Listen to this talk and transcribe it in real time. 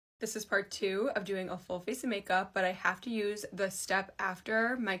This is part 2 of doing a full face of makeup, but I have to use the step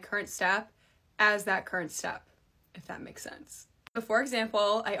after my current step as that current step, if that makes sense. So for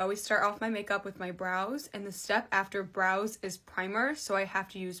example, I always start off my makeup with my brows, and the step after brows is primer, so I have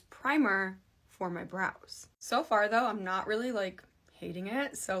to use primer for my brows. So far though, I'm not really like hating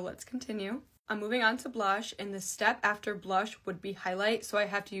it, so let's continue. I'm moving on to blush, and the step after blush would be highlight, so I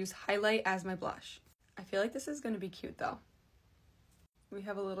have to use highlight as my blush. I feel like this is going to be cute though. We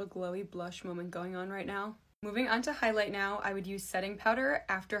have a little glowy blush moment going on right now. Moving on to highlight now, I would use setting powder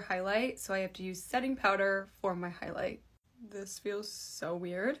after highlight, so I have to use setting powder for my highlight. This feels so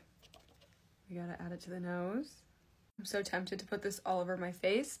weird. We gotta add it to the nose. I'm so tempted to put this all over my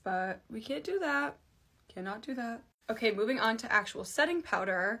face, but we can't do that. Cannot do that. Okay, moving on to actual setting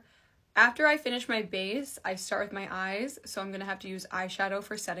powder. After I finish my base, I start with my eyes, so I'm gonna have to use eyeshadow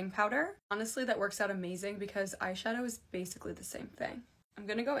for setting powder. Honestly, that works out amazing because eyeshadow is basically the same thing. I'm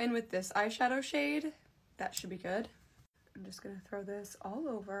gonna go in with this eyeshadow shade. That should be good. I'm just gonna throw this all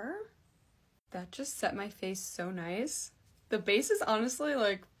over. That just set my face so nice. The base is honestly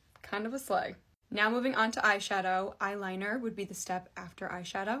like kind of a slay. Now moving on to eyeshadow, eyeliner would be the step after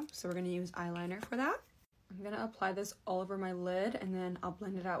eyeshadow, so we're gonna use eyeliner for that. I'm gonna apply this all over my lid and then I'll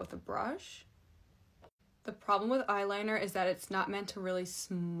blend it out with a brush. The problem with eyeliner is that it's not meant to really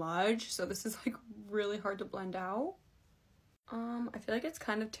smudge, so this is like really hard to blend out. I feel like it's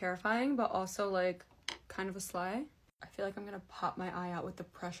kind of terrifying, but also like kind of a slay. I feel like I'm gonna pop my eye out with the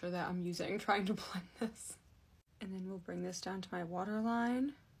pressure that I'm using trying to blend this. And then we'll bring this down to my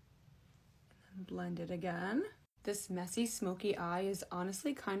waterline and then blend it again. This messy smoky eye is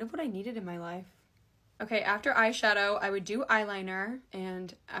honestly kind of what I needed in my life. Okay, after eyeshadow, I would do eyeliner,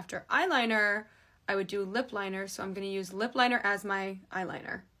 and after eyeliner, I would do lip liner, so I'm gonna use lip liner as my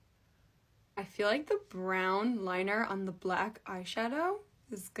eyeliner. I feel like the brown liner on the black eyeshadow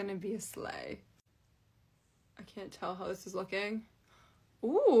is gonna be a slay. I can't tell how this is looking.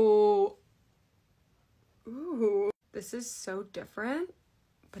 Ooh. Ooh. This is so different,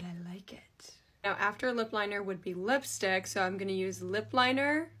 but I like it. Now after lip liner would be lipstick, so I'm gonna use lip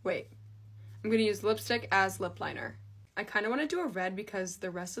liner. I'm gonna use lipstick as lip liner. I kind of want to do a red because the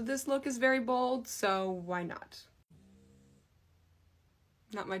rest of this look is very bold, so why not?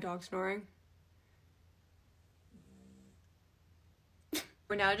 Not my dog snoring.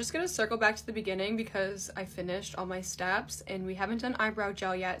 We're now just gonna circle back to the beginning because I finished all my steps and we haven't done eyebrow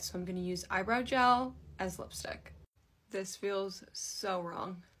gel yet, so I'm gonna use eyebrow gel as lipstick. This feels so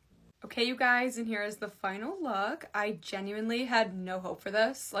wrong. Okay, you guys, and here is the final look. I genuinely had no hope for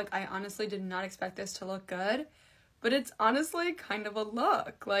this. Like, I honestly did not expect this to look good, but it's honestly kind of a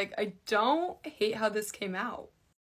look. Like, I don't hate how this came out.